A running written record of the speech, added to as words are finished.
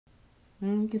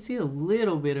You can see a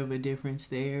little bit of a difference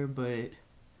there, but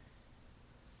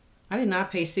I did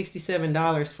not pay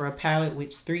 $67 for a palette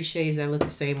with 3 shades that look the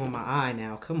same on my eye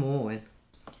now. Come on.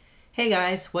 Hey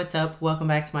guys, what's up? Welcome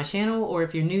back to my channel, or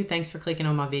if you're new, thanks for clicking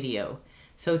on my video.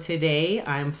 So today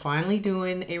I'm finally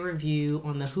doing a review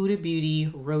on the Huda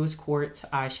Beauty Rose Quartz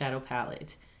eyeshadow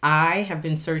palette. I have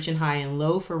been searching high and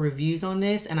low for reviews on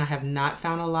this, and I have not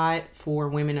found a lot for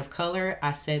women of color.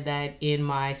 I said that in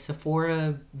my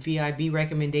Sephora VIB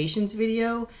recommendations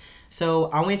video.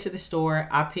 So I went to the store,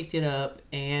 I picked it up,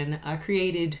 and I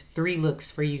created 3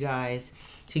 looks for you guys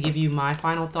to give you my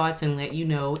final thoughts and let you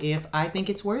know if I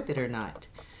think it's worth it or not.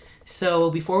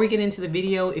 So before we get into the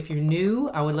video, if you're new,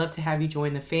 I would love to have you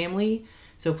join the family.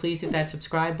 So please hit that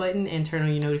subscribe button and turn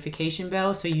on your notification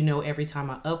bell so you know every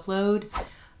time I upload.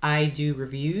 I do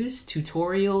reviews,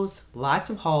 tutorials,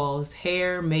 lots of hauls,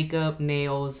 hair, makeup,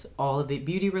 nails, all of it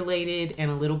beauty related,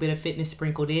 and a little bit of fitness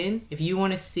sprinkled in. If you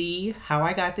want to see how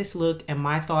I got this look and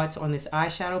my thoughts on this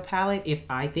eyeshadow palette, if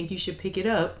I think you should pick it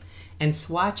up, and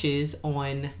swatches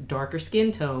on darker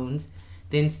skin tones,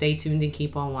 then stay tuned and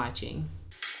keep on watching.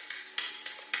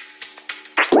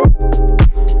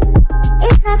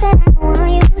 It's not that I want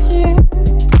you here.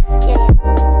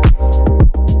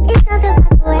 It's not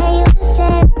the way you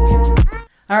said.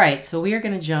 All right, so we are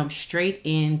going to jump straight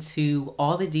into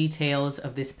all the details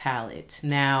of this palette.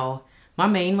 Now, my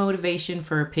main motivation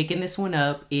for picking this one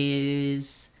up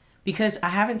is because I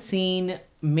haven't seen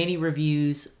many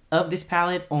reviews of this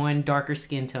palette on darker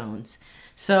skin tones.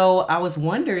 So I was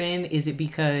wondering, is it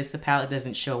because the palette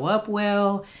doesn't show up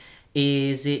well?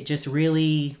 Is it just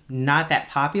really not that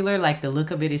popular? Like the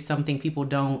look of it is something people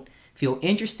don't feel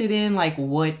interested in? Like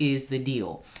what is the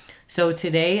deal? So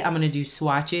today I'm going to do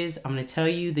swatches. I'm going to tell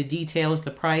you the details,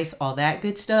 the price, all that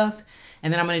good stuff.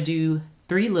 And then I'm going to do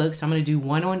 3 looks. I'm going to do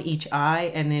 1 on each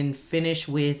eye and then finish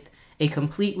with a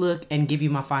complete look and give you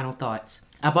my final thoughts.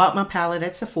 I bought my palette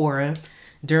at Sephora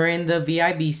during the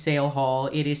VIB sale haul.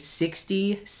 It is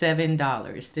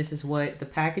 $67. This is what the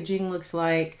packaging looks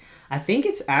like. I think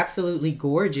it's absolutely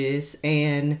gorgeous.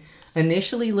 And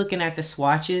initially looking at the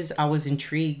swatches, I was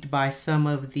intrigued by some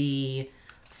of the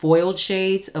foiled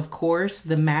shades. Of course,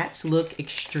 the mattes look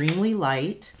extremely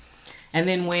light. And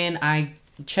then when I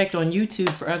checked on YouTube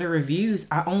for other reviews,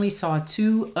 I only saw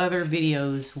 2 other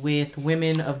videos with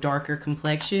women of darker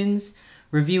complexions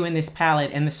reviewing this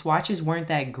palette, and the swatches weren't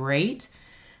that great.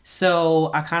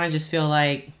 So I kind of just feel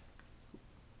like,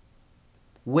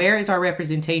 where is our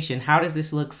representation? How does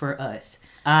this look for us?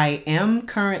 I am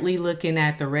currently looking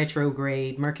at the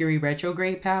retrograde, Mercury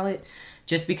retrograde palette,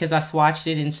 just because I swatched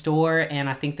it in store and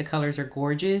I think the colors are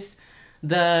gorgeous.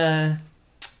 The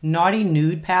Naughty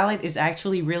Nude palette is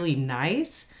actually really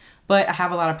nice, but I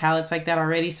have a lot of palettes like that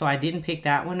already, so I didn't pick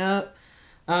that one up.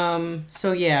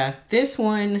 So yeah, this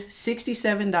one,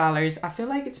 $67. I feel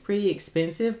like it's pretty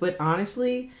expensive, but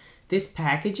honestly, this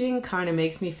packaging kind of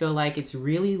makes me feel like it's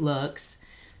really luxe.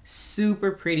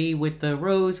 Super pretty with the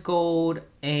rose gold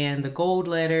and the gold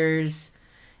letters.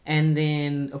 And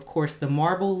then, of course, the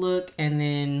marble look. And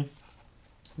then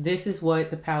this is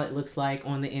what the palette looks like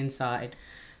on the inside.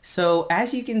 So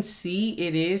as you can see,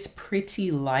 it is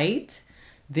pretty light.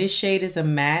 This shade is a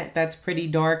matte that's pretty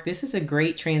dark. This is a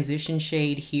great transition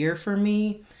shade here for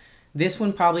me. This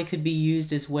one probably could be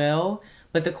used as well.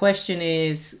 But the question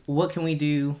is, what can we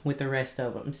do with the rest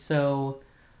of them? So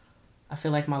I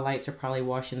feel like my lights are probably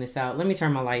washing this out. Let me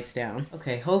turn my lights down.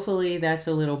 Okay, hopefully that's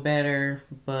a little better.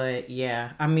 But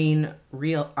yeah, I mean,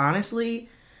 honestly,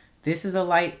 this is a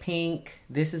light pink.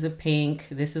 This is a pink.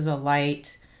 This is a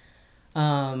light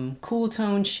cool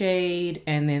tone shade.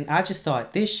 And then I just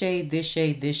thought this shade, this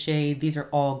shade, this shade, these are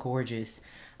all gorgeous.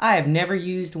 I have never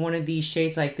used one of these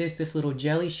shades like this little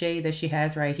jelly shade that she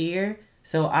has right here.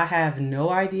 So I have no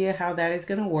idea how that is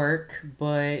going to work,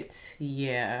 but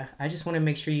yeah, I just want to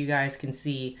make sure you guys can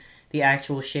see the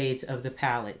actual shades of the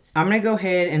palettes. I'm going to go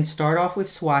ahead and start off with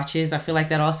swatches. I feel like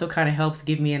that also kind of helps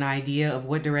give me an idea of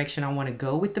what direction I want to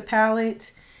go with the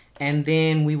palette. And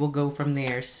then we will go from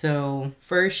there. So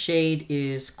first shade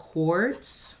is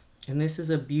Quartz. And this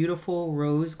is a beautiful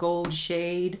rose gold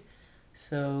shade.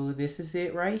 So this is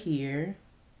it right here.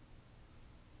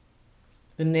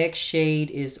 The next shade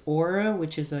is Aura,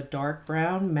 which is a dark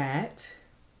brown matte.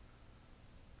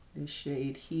 This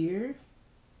shade here.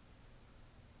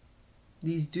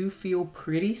 These do feel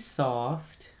pretty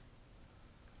soft.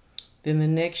 Then the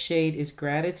next shade is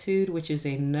Gratitude, which is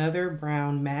another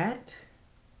brown matte.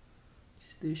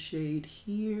 This shade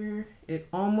here, it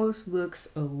almost looks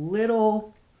a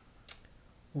little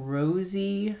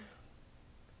rosy.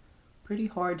 Pretty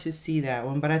hard to see that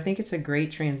one, but I think it's a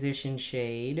great transition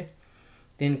shade.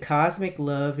 Then Cosmic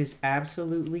Love is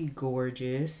absolutely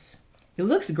gorgeous. It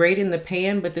looks great in the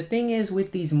pan, but the thing is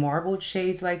with these marbled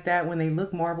shades like that, when they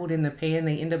look marbled in the pan,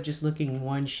 they end up just looking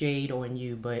one shade on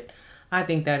you. But I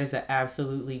think that is an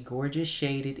absolutely gorgeous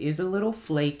shade. It is a little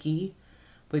flaky,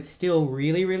 but still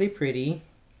really, really pretty.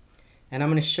 And I'm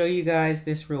going to show you guys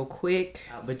this real quick.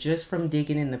 But just from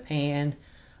digging in the pan,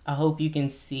 I hope you can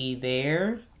see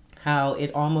there how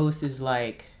it almost is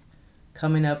like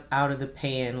coming up out of the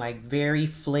pan, like very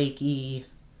flaky,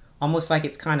 almost like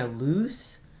it's kind of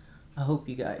loose. I hope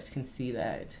you guys can see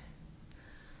that.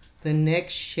 The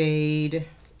next shade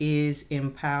is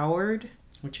Empowered,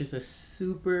 which is a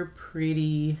super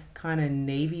pretty kind of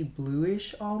navy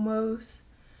bluish almost,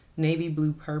 navy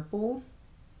blue purple.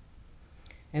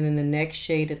 And then the next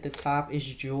shade at the top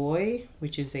is Joy,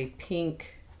 which is a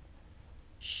pink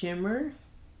shimmer.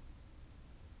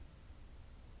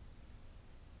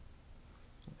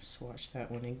 Let's swatch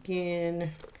that one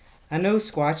again. I know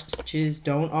swatches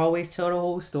don't always tell the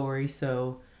whole story,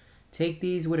 so take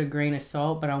these with a grain of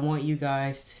salt, but I want you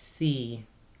guys to see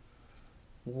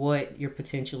what you're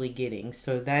potentially getting.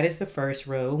 So that is the first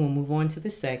row. We'll move on to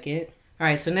the second. All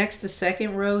right, so next the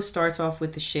second row starts off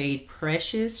with the shade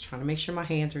Precious. Trying to make sure my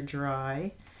hands are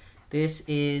dry. This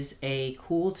is a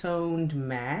cool toned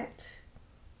matte.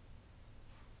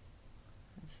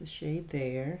 That's the shade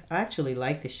there. I actually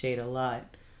like this shade a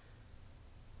lot.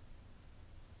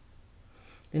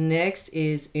 The next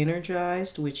is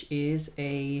Energized, which is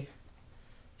a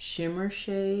shimmer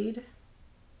shade.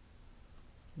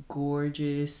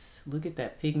 Gorgeous. Look at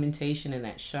that pigmentation and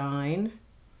that shine.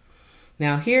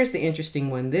 Now here's the interesting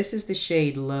one. This is the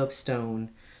shade Love Stone.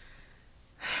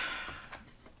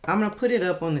 I'm going to put it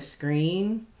up on the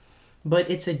screen, but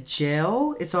it's a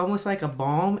gel. It's almost like a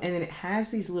balm, and then it has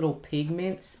these little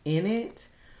pigments in it,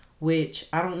 which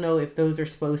I don't know if those are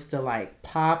supposed to like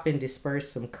pop and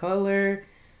disperse some color.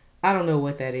 I don't know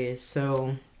what that is,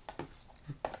 so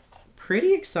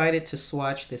pretty excited to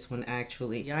swatch this one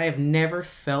actually. I have never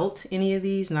felt any of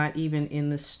these, not even in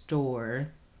the store.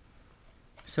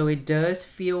 So it does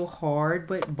feel hard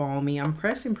but balmy. I'm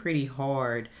pressing pretty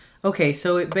hard. Okay,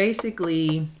 so it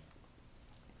basically,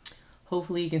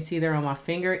 hopefully you can see there on my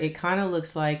finger, it kind of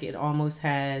looks like it almost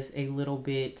has a little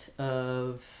bit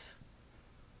of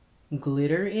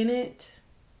glitter in it.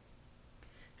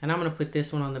 And I'm going to put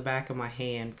this one on the back of my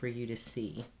hand for you to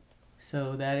see.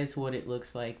 So that is what it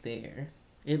looks like there.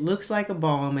 It looks like a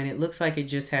balm, and it looks like it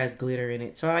just has glitter in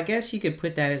it. So I guess you could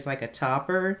put that as like a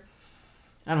topper.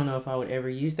 I don't know if I would ever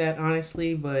use that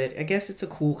honestly, but I guess it's a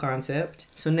cool concept.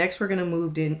 So next we're going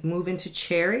to move into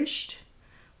Cherished,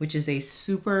 which is a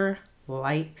super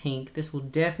light pink. This will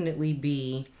definitely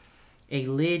be a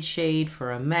lid shade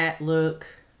for a matte look.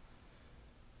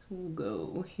 We'll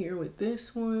go here with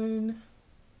this one.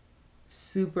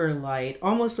 Super light,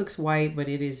 almost looks white, but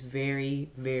it is very,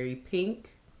 very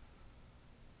pink.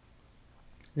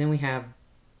 Then we have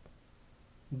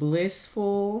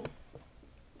Blissful,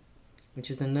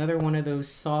 which is another one of those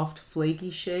soft, flaky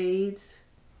shades.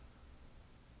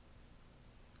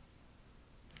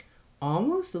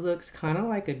 Almost looks kind of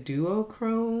like a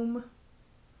duochrome.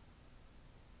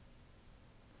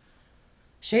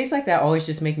 Shades like that always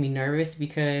just make me nervous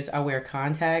because I wear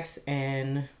contacts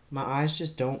and my eyes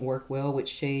just don't work well with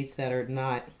shades that are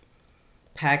not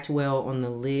packed well on the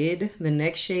lid. The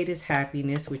next shade is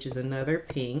Happiness, which is another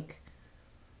pink.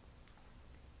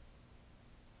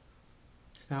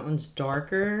 So that one's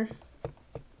darker,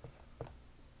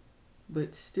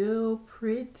 but still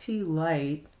pretty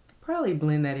light. Probably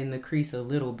blend that in the crease a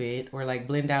little bit, or like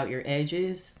blend out your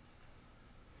edges.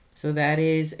 So that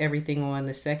is everything on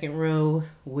the second row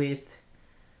with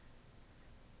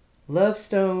Love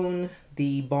Stone,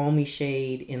 the balmy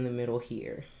shade in the middle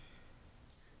here.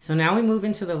 So now we move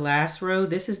into the last row.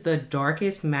 This is the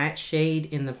darkest matte shade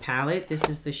in the palette. This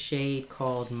is the shade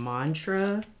called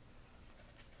Mantra.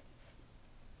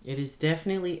 It is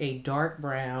definitely a dark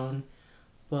brown,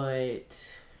 but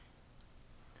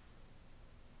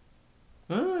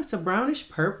it's a brownish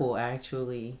purple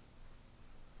actually.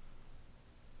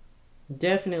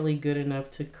 Definitely good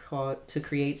enough to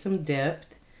create some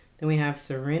depth. Then we have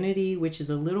Serenity, which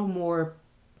is a little more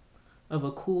of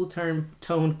a cool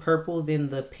toned purple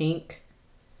than the pink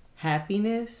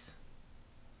Happiness,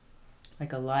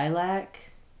 like a lilac.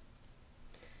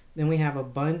 Then we have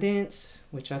Abundance,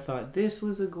 which I thought this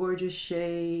was a gorgeous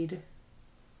shade.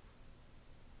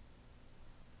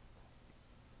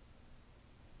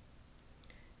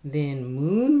 Then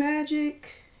Moon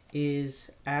Magic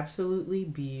is absolutely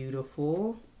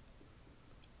beautiful.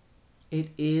 It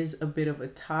is a bit of a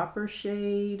topper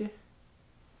shade,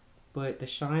 but the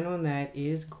shine on that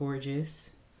is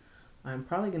gorgeous. I'm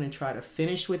probably going to try to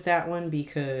finish with that one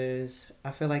because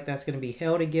I feel like that's going to be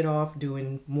hell to get off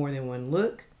doing more than one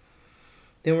look.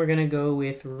 Then we're going to go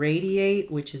with Radiate,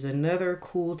 which is another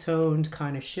cool toned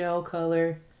kind of shell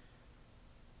color.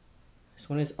 This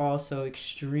one is also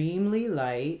extremely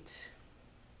light.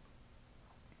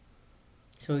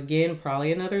 So again,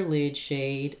 probably another lid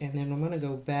shade. And then I'm going to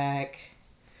go back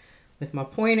with my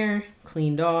pointer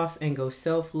cleaned off and go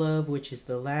Self Love, which is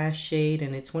the last shade,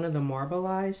 and it's one of the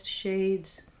marbleized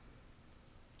shades.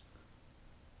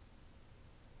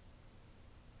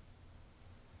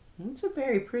 It's a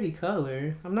very pretty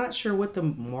color. I'm not sure what the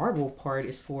marble part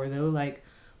is for though. Like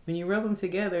when you rub them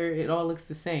together, it all looks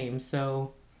the same.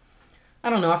 So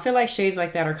I don't know. I feel like shades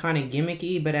like that are kind of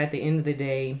gimmicky, but at the end of the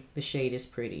day, the shade is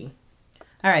pretty.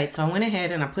 All right, so I went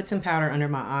ahead and I put some powder under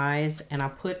my eyes and I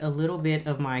put a little bit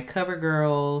of my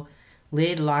CoverGirl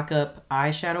Lid Lockup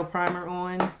eyeshadow primer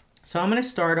on. So I'm going to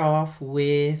start off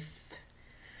with,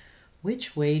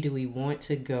 which way do we want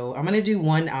to go? I'm going to do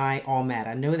one eye all matte.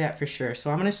 I know that for sure.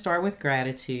 So I'm going to start with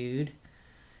Gratitude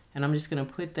and I'm just going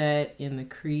to put that in the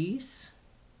crease.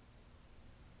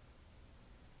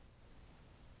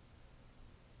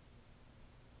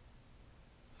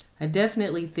 I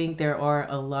definitely think there are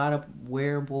a lot of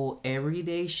wearable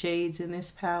everyday shades in this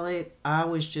palette. I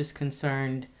was just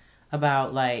concerned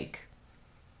about like,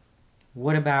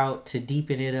 what about to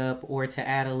deepen it up or to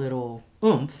add a little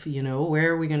oomph, you know,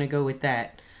 where are we gonna go with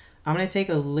that? I'm gonna take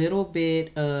a little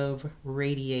bit of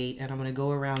Radiate and I'm gonna go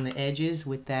around the edges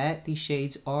with that. These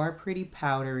shades are pretty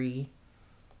powdery,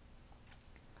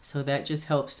 so that just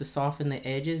helps to soften the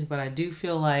edges, but I do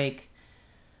feel like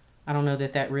I don't know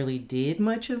that that really did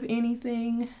much of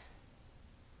anything.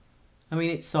 I mean,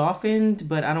 it softened,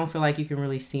 but I don't feel like you can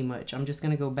really see much. I'm just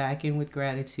going to go back in with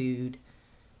Gratitude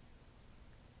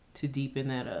to deepen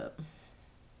that up.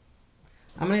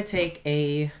 I'm going to take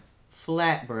a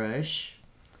flat brush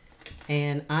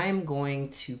and I'm going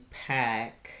to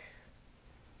pack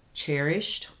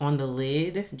Cherished on the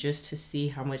lid just to see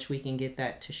how much we can get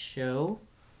that to show.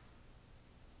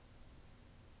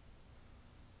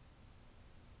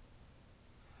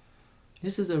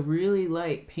 This is a really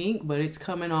light pink, but it's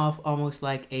coming off almost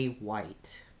like a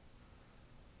white.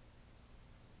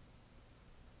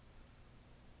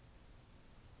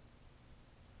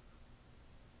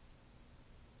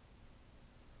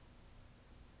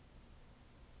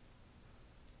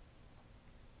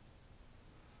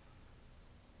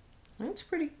 It's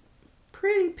pretty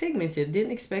pigmented.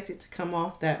 Didn't expect it to come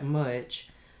off that much.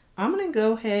 I'm gonna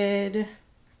go ahead.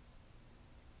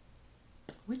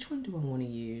 Which one do I want to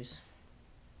use?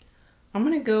 I'm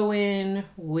going to go in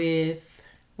with,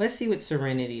 let's see what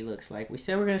Serenity looks like. We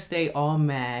said we're going to stay all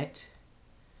matte.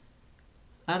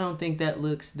 I don't think that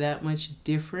looks that much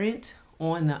different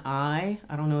on the eye.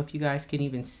 I don't know if you guys can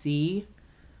even see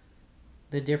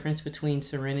the difference between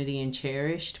Serenity and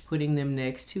Cherished, putting them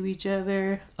next to each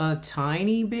other a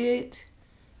tiny bit.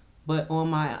 But on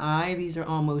my eye, these are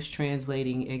almost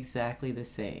translating exactly the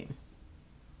same.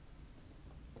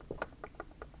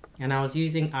 And I was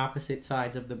using opposite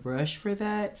sides of the brush for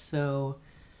that. So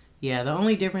yeah, the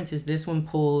only difference is this one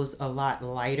pulls a lot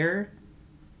lighter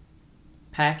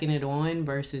packing it on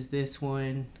versus this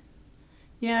one.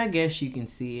 Yeah, I guess you can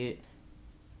see it.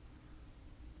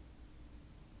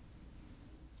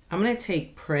 I'm going to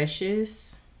take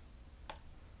Precious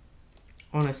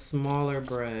on a smaller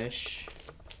brush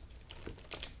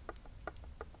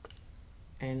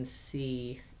and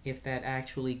see if that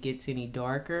actually gets any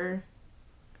darker.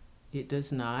 It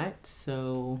does not.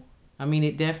 So, I mean,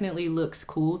 it definitely looks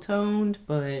cool toned,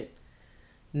 but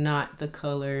not the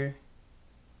color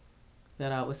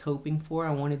that I was hoping for.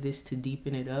 I wanted this to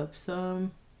deepen it up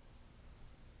some.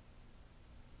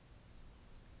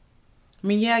 I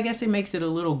mean, yeah, I guess it makes it a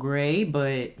little gray,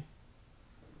 but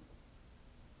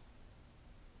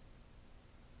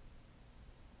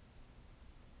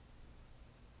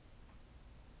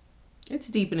it's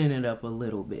deepening it up a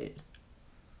little bit.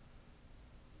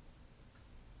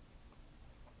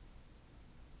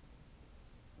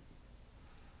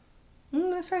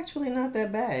 That's actually not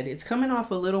that bad. It's coming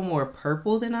off a little more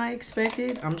purple than I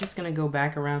expected. I'm just going to go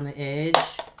back around the edge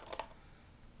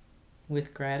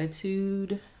with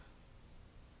Gratitude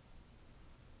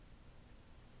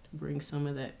to bring some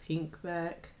of that pink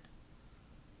back.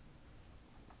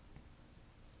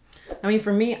 I mean,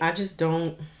 for me, I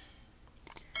don't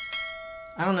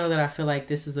know that I feel like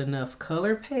this is enough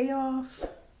color payoff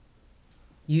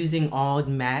using all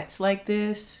mattes like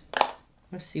this.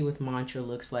 Let's see what Mantra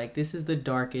looks like. This is the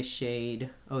darkest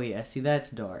shade. Oh yeah, see, that's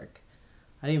dark.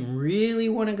 I didn't really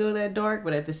want to go that dark,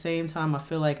 but at the same time, I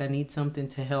feel like I need something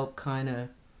to help kind of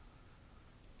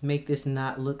make this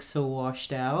not look so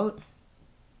washed out.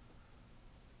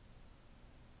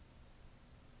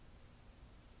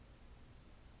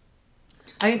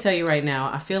 I can tell you right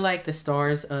now, I feel like the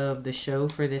stars of the show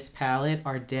for this palette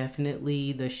are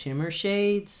definitely the shimmer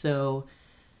shades. So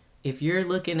if you're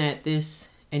looking at this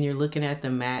and you're looking at the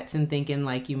mattes and thinking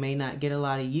like you may not get a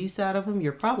lot of use out of them,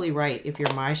 you're probably right if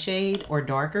you're my shade or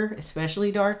darker,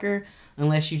 especially darker,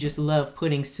 unless you just love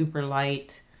putting super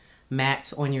light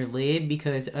mattes on your lid,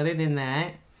 because other than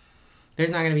that, there's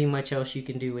not going to be much else you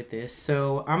can do with this.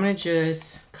 So I'm going to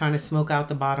just kind of smoke out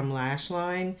the bottom lash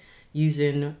line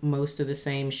using most of the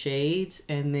same shades,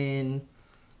 and then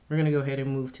we're going to go ahead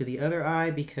and move to the other eye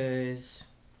because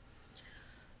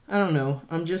I don't know,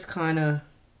 I'm just kind of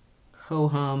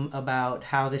ho-hum about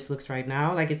how this looks right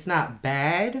now. Like, it's not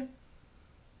bad,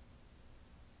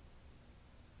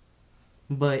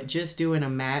 but just doing a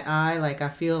matte eye, like, I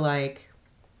feel like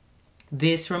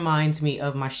this reminds me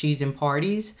of my She's in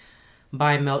Parties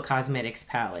by Melt Cosmetics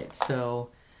palette. So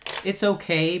it's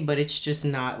okay, but it's just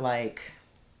not like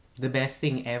the best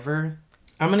thing ever.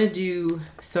 I'm going to do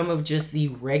some of just the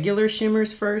regular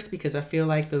shimmers first because I feel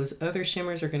like those other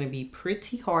shimmers are going to be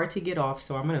pretty hard to get off.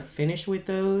 So I'm going to finish with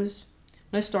those.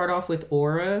 I'm going to start off with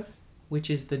Aura, which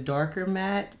is the darker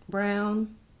matte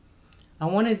brown. I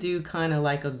want to do kind of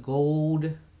like a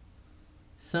gold,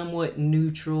 somewhat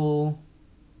neutral,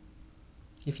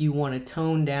 if you want to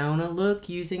tone down a look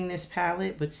using this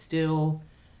palette, but still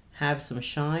have some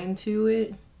shine to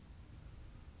it.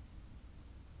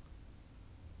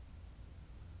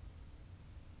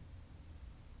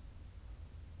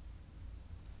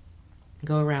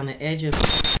 Go around the edge of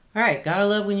it. All right, gotta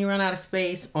love when you run out of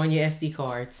space on your SD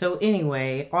card. So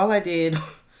anyway, all I did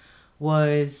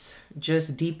was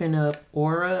just deepen up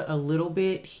Aura a little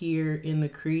bit here in the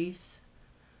crease.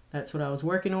 That's what I was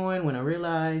working on when I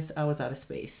realized I was out of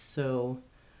space. So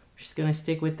I'm just gonna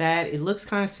stick with that. It looks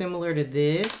kind of similar to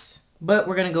this, but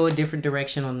we're gonna go a different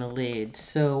direction on the lid.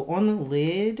 So on the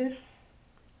lid,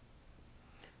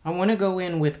 I want to go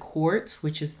in with Quartz,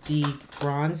 which is the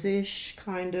bronzish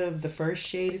kind of the first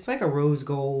shade. It's like a rose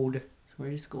gold. So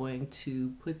we're just going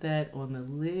to put that on the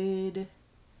lid.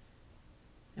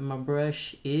 And my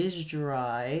brush is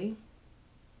dry.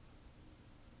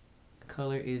 The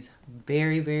color is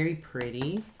very, very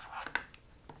pretty.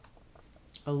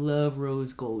 I love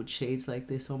rose gold shades like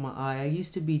this on my eye. I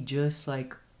used to be just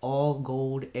like all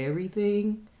gold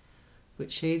everything.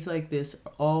 But shades like this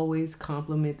always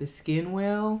complement the skin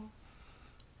well.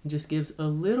 It just gives a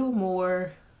little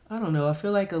more, I don't know, I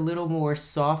feel like a little more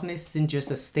softness than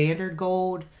just a standard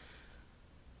gold.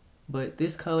 But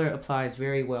this color applies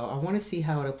very well. I want to see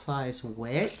how it applies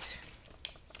wet.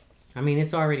 I mean,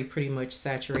 it's already pretty much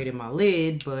saturated my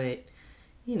lid, but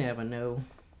you never know.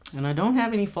 And I don't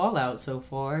have any fallout so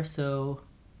far, so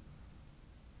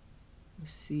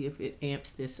let's see if it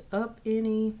amps this up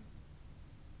any.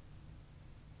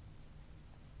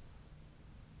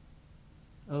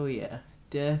 Oh yeah,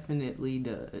 definitely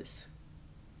does.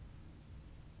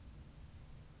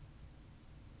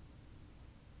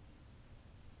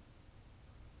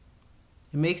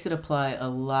 It makes it apply a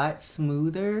lot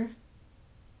smoother.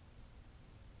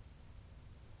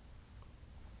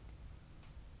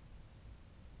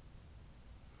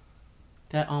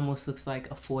 That almost looks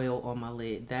like a foil on my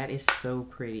lid. That is so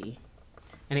pretty.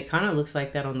 And it kind of looks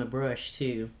like that on the brush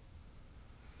too.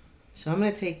 So I'm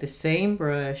going to take the same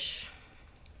brush.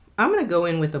 I'm going to go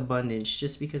in with Abundance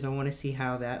just because I want to see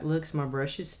how that looks. My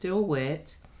brush is still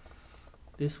wet.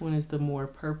 This one is the more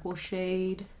purple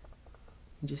shade.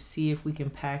 Just see if we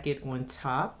can pack it on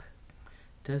top.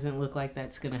 Doesn't look like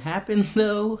that's going to happen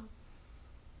though.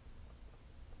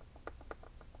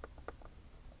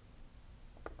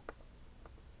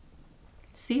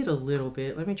 See it a little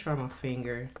bit. Let me try my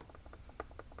finger.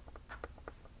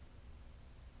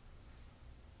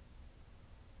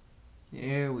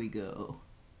 There we go.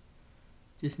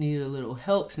 Just needed a little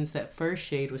help since that first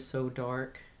shade was so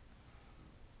dark.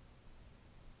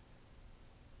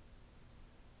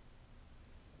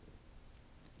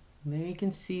 And there you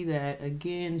can see that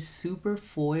again, super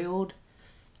foiled.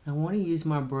 I want to use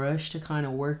my brush to kind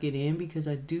of work it in because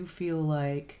I do feel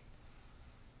like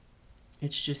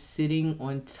it's just sitting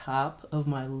on top of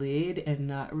my lid and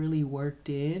not really worked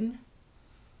in.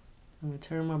 I'm going to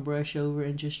turn my brush over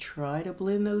and just try to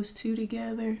blend those two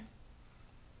together.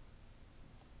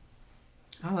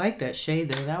 I like that shade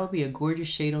though. That would be a gorgeous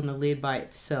shade on the lid by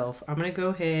itself. I'm going to go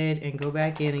ahead and go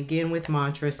back in again with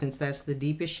Mantra since that's the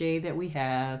deepest shade that we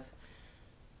have.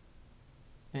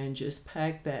 And just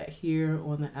pack that here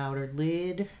on the outer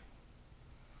lid.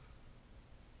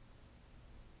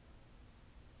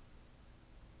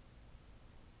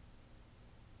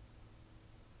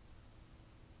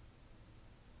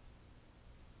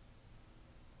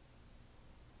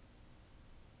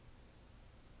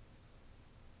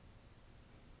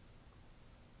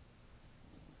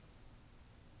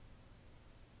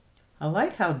 I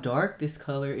like how dark this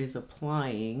color is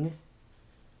applying.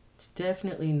 It's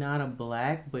definitely not a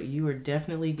black, but you are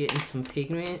definitely getting some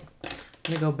pigment. I'm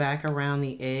gonna go back around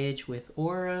the edge with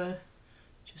Aura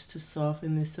just to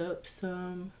soften this up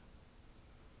some.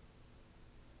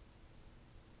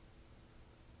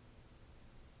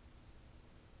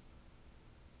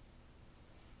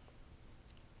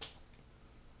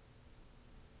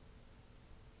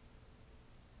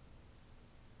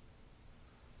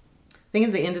 I think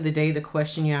at the end of the day, the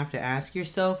question you have to ask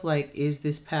yourself, like, is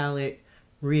this palette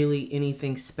really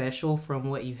anything special from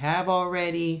what you have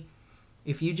already?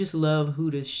 If you just love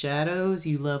Huda's shadows,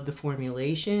 you love the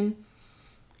formulation,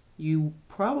 you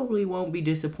probably won't be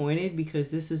disappointed, because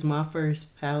this is my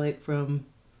first palette from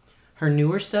her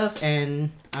newer stuff.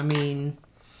 And I mean,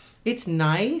 it's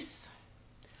nice.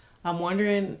 I'm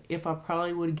wondering if I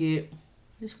probably would get,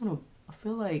 I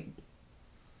feel like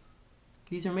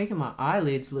these are making my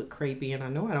eyelids look crepey, and I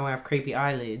know I don't have crepey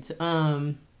eyelids.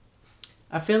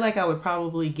 I feel like I would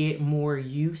probably get more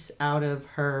use out of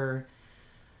her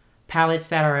palettes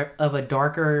that are of a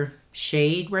darker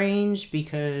shade range,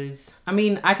 because, I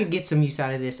mean, I could get some use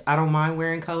out of this. I don't mind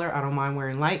wearing color. I don't mind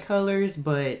wearing light colors,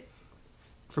 but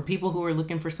for people who are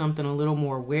looking for something a little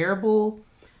more wearable,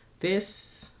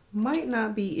 this might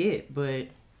not be it, but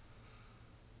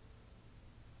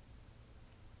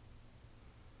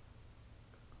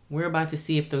we're about to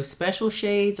see if those special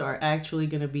shades are actually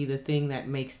going to be the thing that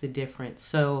makes the difference.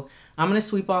 So I'm going to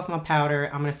sweep off my powder.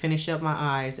 I'm going to finish up my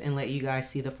eyes and let you guys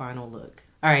see the final look.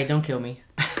 All right, don't kill me.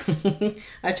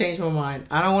 I changed my mind.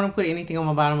 I don't want to put anything on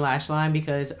my bottom lash line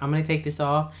because I'm going to take this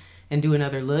off and do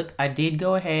another look. I did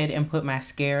go ahead and put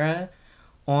mascara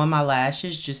on my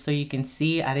lashes just so you can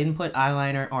see. I didn't put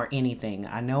eyeliner or anything.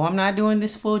 I know I'm not doing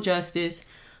this full justice,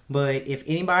 but if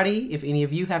any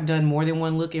of you have done more than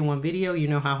one look in one video, you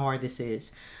know how hard this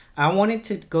is. I wanted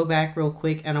to go back real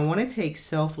quick, and I want to take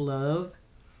Self Love,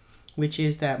 which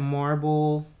is that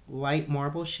marble, light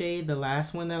marble shade, the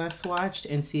last one that I swatched,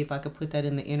 and see if I could put that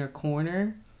in the inner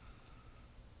corner.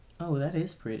 Oh, that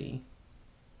is pretty.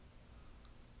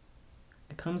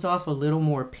 It comes off a little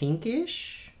more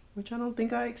pinkish, which I don't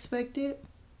think I expected.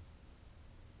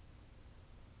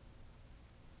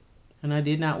 And I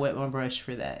did not wet my brush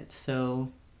for that,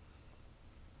 so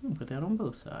I'm gonna put that on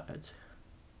both sides.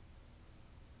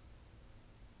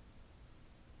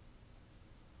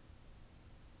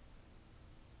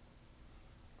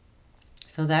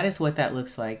 So that is what that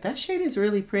looks like. That shade is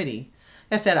really pretty.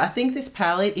 Like I said, I think this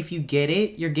palette, if you get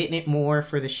it, you're getting it more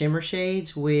for the shimmer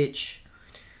shades, which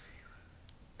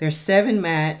there's 7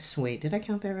 mattes. Wait, did I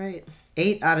count that right?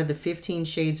 8 out of the 15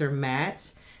 shades are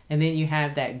mattes. And then you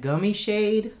have that gummy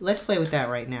shade. Let's play with that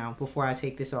right now before I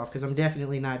take this off, because I'm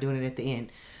definitely not doing it at the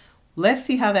end. Let's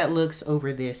see how that looks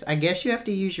over this. I guess you have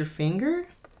to use your finger.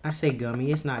 I say gummy.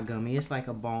 It's not gummy. It's like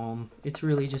a balm. It's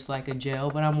really just like a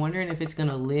gel, but I'm wondering if it's going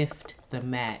to lift the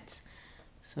mattes.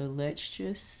 So let's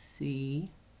just see.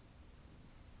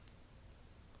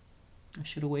 I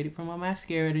should have waited for my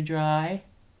mascara to dry.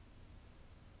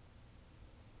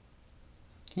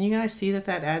 Can you guys see that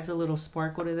that adds a little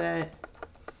sparkle to that?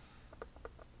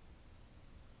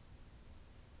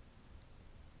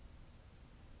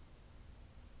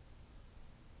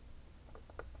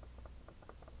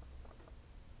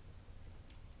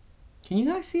 Can you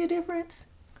guys see a difference?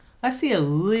 I see a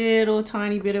little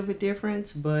tiny bit of a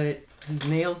difference, but these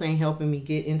nails ain't helping me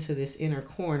get into this inner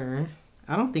corner.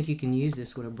 I don't think you can use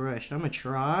this with a brush. I'm gonna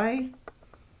try.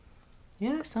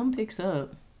 Yeah, some picks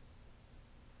up.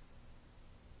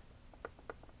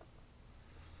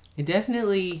 It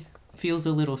definitely feels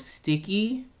a little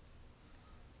sticky.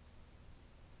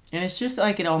 And it's just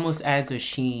like it almost adds a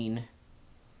sheen.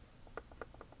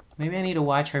 Maybe I need to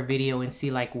watch her video and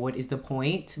see like what is the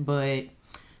point, but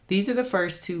these are the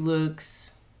first 2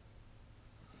 looks.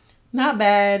 Not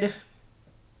bad.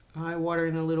 Eye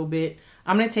watering a little bit.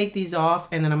 I'm going to take these off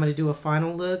and then I'm going to do a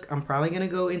final look. I'm probably going to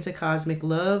go into Cosmic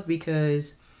Love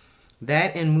because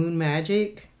that and Moon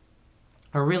Magic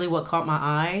are really what caught my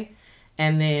eye.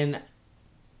 And then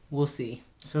we'll see.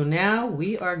 So now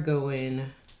we are going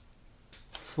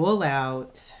full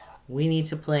out. We need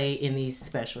to play in these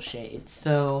special shades.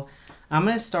 So I'm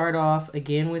going to start off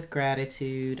again with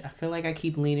Gratitude. I feel like I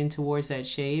keep leaning towards that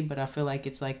shade, but I feel like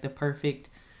it's like the perfect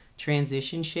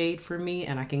transition shade for me,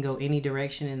 and I can go any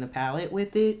direction in the palette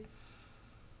with it.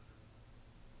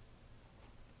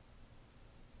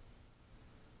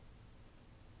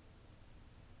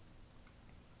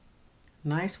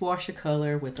 Nice wash of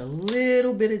color with a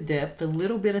little bit of depth, a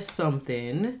little bit of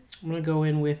something. I'm going to go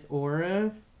in with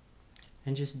Aura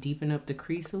and just deepen up the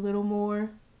crease a little more.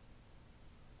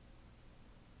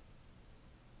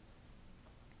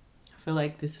 feel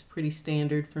like this is pretty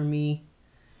standard for me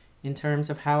in terms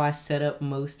of how I set up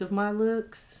most of my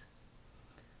looks.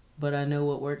 But I know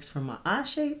what works for my eye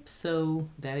shape, so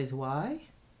that is why.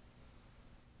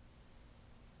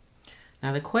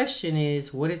 Now the question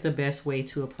is, what is the best way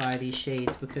to apply these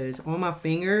shades? Because on my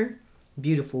finger,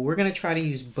 beautiful. We're going to try to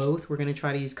use both. We're going to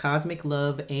try to use Cosmic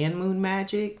Love and Moon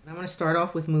Magic. I'm going to start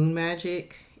off with Moon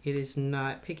Magic. It is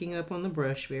not picking up on the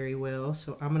brush very well,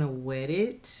 so I'm going to wet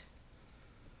it.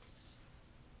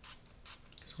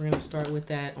 So we're going to start with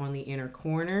that on the inner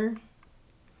corner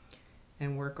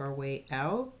and work our way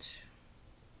out.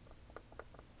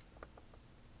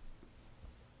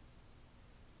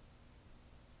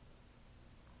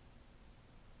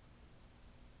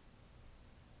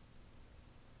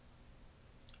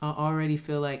 I already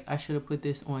feel like I should have put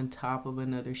this on top of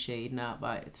another shade, not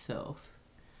by itself.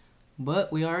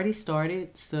 But we already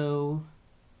started, so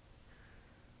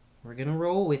we're gonna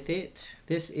roll with it.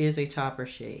 This is a topper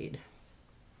shade.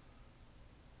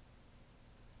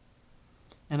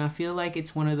 And I feel like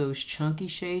it's one of those chunky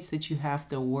shades that you have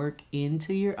to work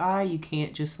into your eye. You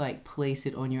can't just like place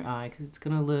it on your eye because it's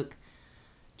gonna look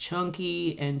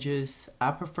chunky and just, I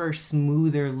prefer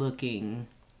smoother looking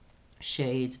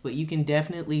shades, but you can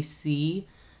definitely see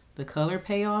the color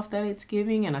payoff that it's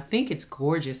giving, and I think it's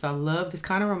gorgeous. I love this.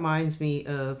 Kind of reminds me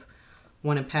of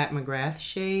one of Pat McGrath's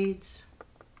shades,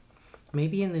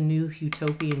 maybe in the new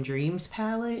Utopian Dreams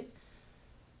palette.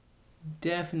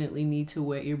 Definitely need to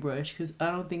wet your brush because I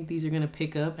don't think these are going to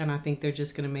pick up, and I think they're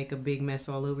just going to make a big mess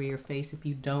all over your face if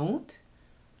you don't.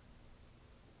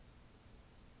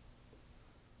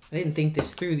 I didn't think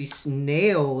this through. These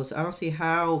nails, I don't see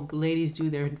how ladies do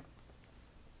their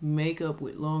makeup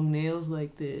with long nails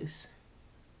like this.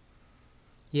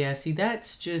 Yeah, see,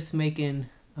 that's just making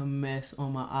a mess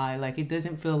on my eye. Like, it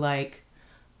doesn't feel like,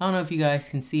 I don't know if you guys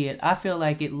can see it. I feel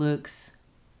like it looks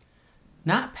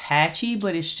not patchy,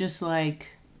 but it's just like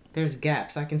there's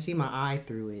gaps. I can see my eye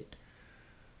through it.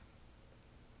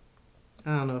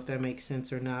 I don't know if that makes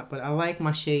sense or not, but I like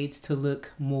my shades to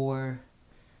look more,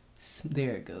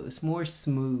 there it goes, more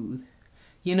smooth.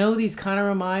 You know, these kind of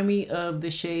remind me of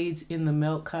the shades in the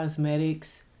Melt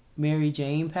Cosmetics Mary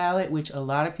Jane palette, which a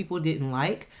lot of people didn't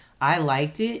like. I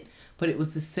liked it, but it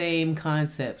was the same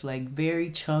concept, like very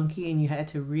chunky, and you had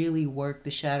to really work the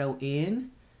shadow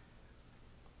in.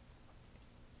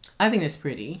 I think that's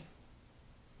pretty.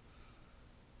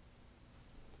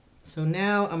 So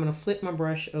now I'm going to flip my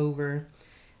brush over,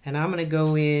 and I'm going to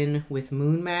go in with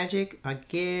Moon Magic.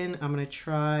 Again, I'm going to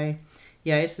try,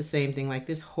 yeah, it's the same thing. Like,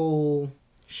 this whole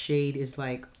shade is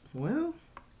like, well,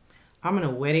 I'm gonna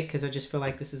wet it because I just feel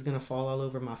like this is gonna fall all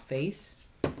over my face.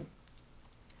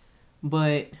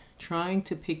 But trying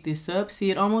to pick this up, see,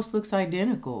 it almost looks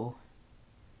identical.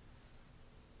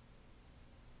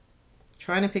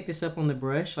 Trying to pick this up on the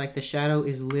brush, like the shadow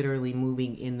is literally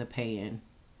moving in the pan.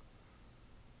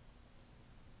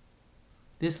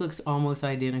 This looks almost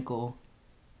identical.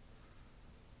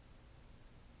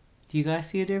 Do you guys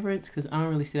see a difference? Because I don't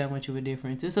really see that much of a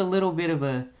difference. It's a little bit of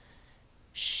a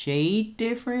shade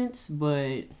difference,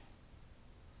 but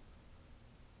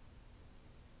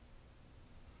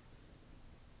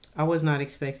I was not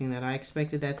expecting that. I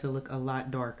expected that to look a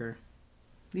lot darker.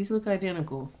 These look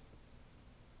identical.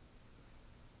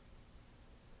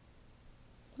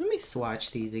 Let me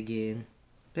swatch these again.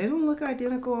 They don't look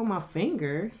identical on my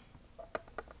finger.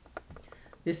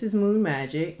 This is Moon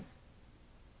Magic.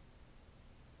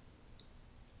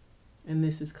 And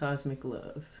this is Cosmic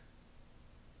Love.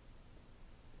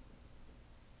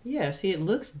 Yeah, see, it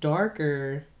looks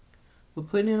darker, but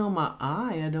putting it on my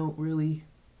eye, I don't really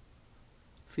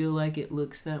feel like it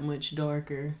looks that much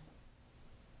darker.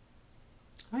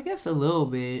 I guess a little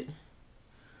bit.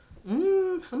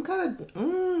 I'm kind of, I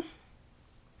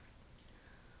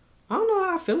don't know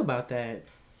how I feel about that.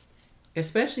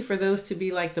 Especially for those to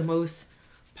be like the most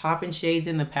poppin' shades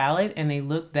in the palette and they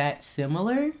look that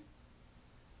similar.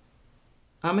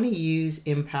 I'm going to use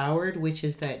Empowered, which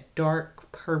is that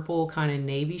dark purple kind of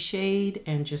navy shade,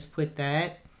 and just put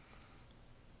that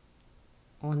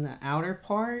on the outer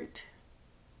part.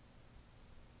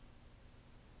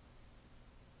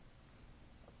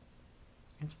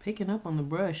 It's picking up on the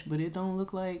brush, but it don't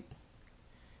look like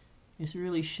it's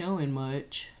really showing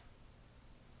much.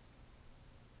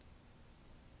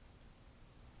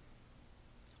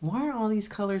 Why are all these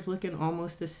colors looking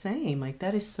almost the same? Like,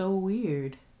 that is so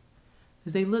weird.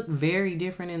 Because they look very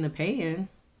different in the pan.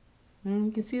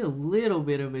 You can see a little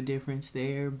bit of a difference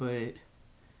there, but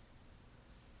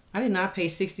I did not pay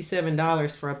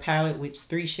 $67 for a palette with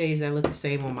 3 shades that look the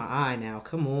same on my eye now.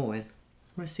 Come on.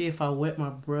 Let's see if I wet my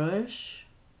brush.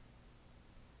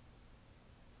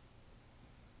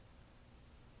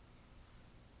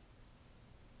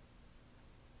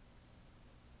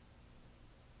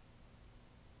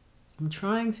 I'm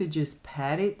trying to just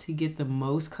pat it to get the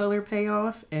most color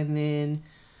payoff and then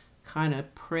kind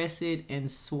of press it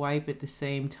and swipe at the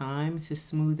same time to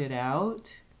smooth it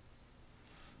out.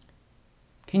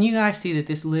 Can you guys see that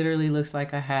this literally looks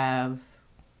like I have,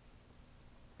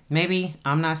 maybe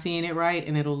I'm not seeing it right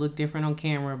and it'll look different on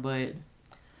camera, but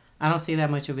I don't see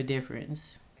that much of a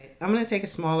difference. I'm going to take a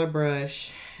smaller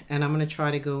brush and I'm going to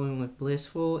try to go in with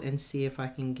Blissful and see if I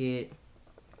can get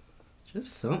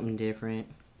just something different.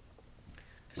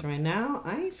 So right now,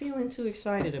 I ain't feeling too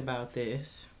excited about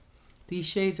this. These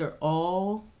shades are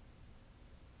all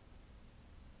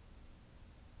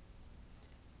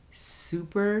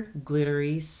super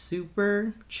glittery,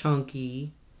 super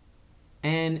chunky.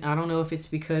 And I don't know if it's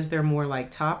because they're more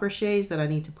like topper shades that I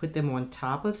need to put them on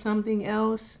top of something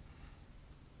else.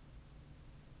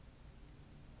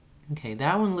 Okay,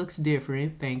 that one looks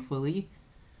different, thankfully.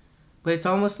 But it's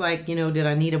almost like, you know, did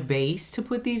I need a base to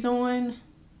put these on?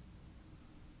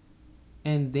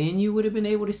 And then you would have been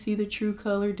able to see the true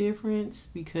color difference,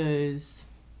 because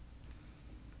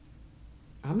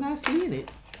I'm not seeing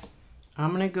it. I'm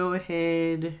going to go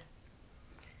ahead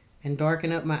and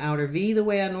darken up my outer V the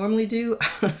way I normally do.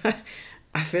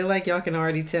 I feel like y'all can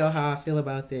already tell how I feel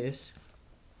about this.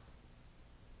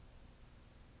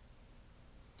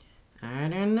 I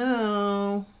don't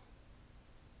know.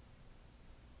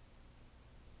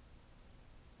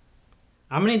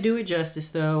 I'm going to do it justice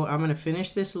though. I'm going to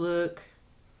finish this look.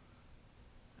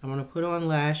 I'm going to put on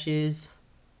lashes.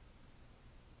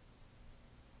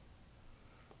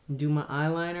 Do my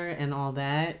eyeliner and all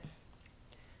that.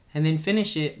 And then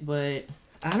finish it. But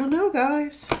I don't know,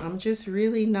 guys. I'm just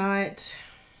really not...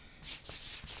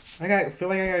 I feel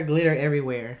like I got glitter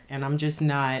everywhere. And I'm just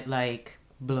not like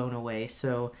blown away.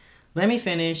 So let me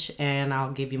finish and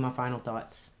I'll give you my final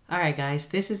thoughts. Alright guys,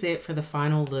 this is it for the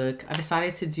final look. I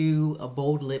decided to do a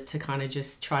bold lip to kind of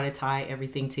just try to tie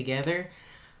everything together.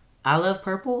 I love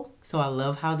purple, so I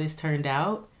love how this turned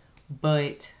out,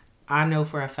 but I know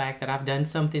for a fact that I've done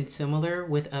something similar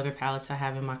with other palettes I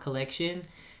have in my collection,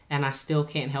 and I still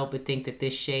can't help but think that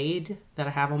this shade that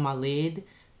I have on my lid,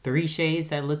 3 shades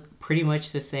that look pretty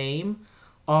much the same,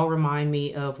 all remind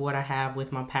me of what I have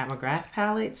with my Pat McGrath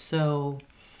palette. So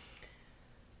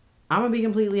I'm gonna be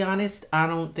completely honest, I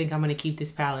don't think I'm gonna keep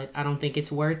this palette. I don't think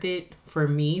it's worth it for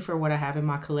me, for what I have in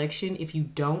my collection. If you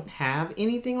don't have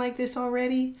anything like this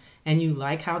already, and you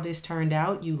like how this turned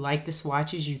out, you like the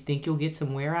swatches, you think you'll get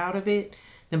some wear out of it,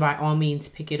 then by all means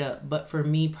pick it up. But for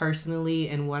me personally,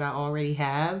 and what I already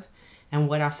have, and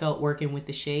what I felt working with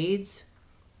the shades,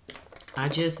 I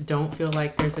just don't feel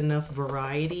like there's enough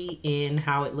variety in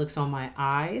how it looks on my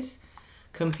eyes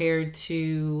compared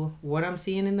to what I'm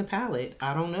seeing in the palette.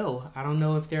 I don't know. I don't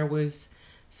know if there was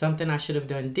something I should have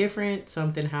done different,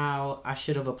 something how I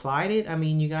should have applied it. I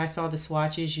mean, you guys saw the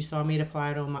swatches, you saw me apply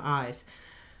it on my eyes.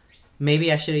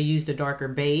 Maybe I should have used a darker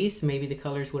base. Maybe the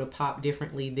colors would have popped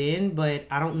differently then, but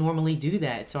I don't normally do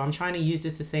that. So I'm trying to use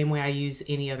this the same way I use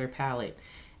any other palette.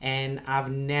 And I've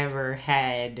never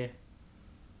had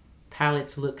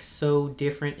palettes look so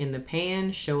different in the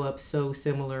pan, show up so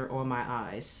similar on my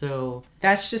eyes. So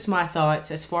that's just my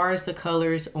thoughts. As far as the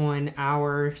colors on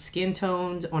our skin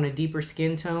tones, on a deeper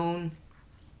skin tone,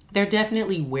 they're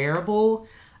definitely wearable.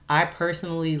 I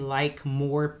personally like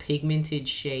more pigmented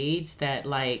shades that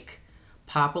like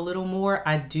pop a little more.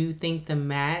 I do think the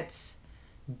mattes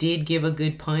did give a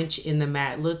good punch in the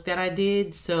matte look that I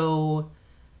did. So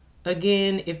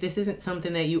again, if this isn't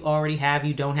something that you already have,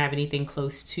 you don't have anything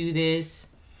close to this,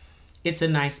 it's a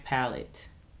nice palette.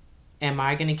 Am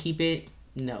I gonna keep it?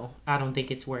 No, I don't think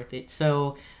it's worth it.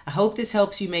 So I hope this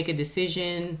helps you make a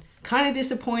decision. Kind of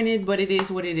disappointed, but it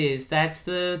is what it is. That's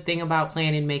the thing about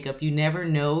planning makeup. You never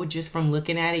know. Just from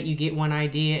looking at it, you get one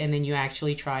idea and then you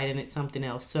actually try it and it's something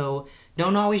else. So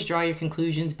don't always draw your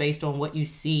conclusions based on what you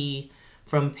see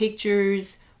from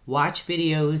pictures. Watch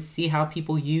videos, see how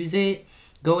people use it.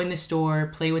 Go in the store,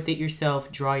 play with it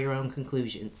yourself, draw your own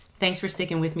conclusions. Thanks for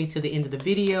sticking with me to the end of the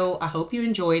video. I hope you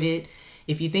enjoyed it.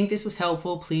 If you think this was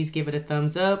helpful, please give it a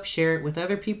thumbs up, share it with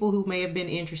other people who may have been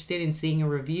interested in seeing a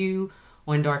review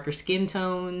on darker skin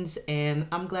tones, and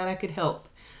I'm glad I could help.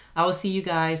 I will see you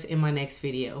guys in my next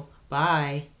video.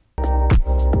 Bye. It's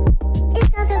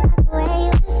not the way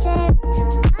you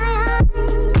said.